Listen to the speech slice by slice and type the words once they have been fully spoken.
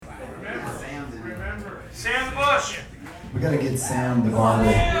Sam the Bush. We gotta get Sam the barber,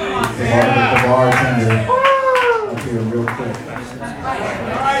 the bartender up here real quick. All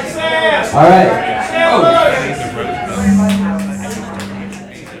right, Sam. All right. Sam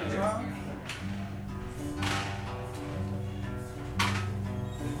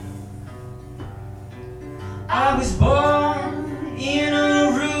I was born in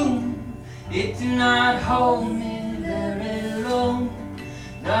a room, it did not hold me very long.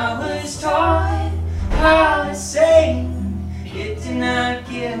 I was taught how to sing, it did not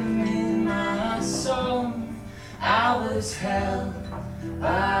give me my song. I was held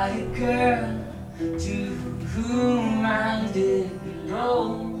by a girl to whom I did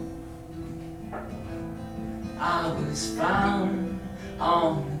belong. I was found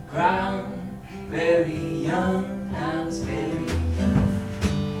on the ground, very young, I was very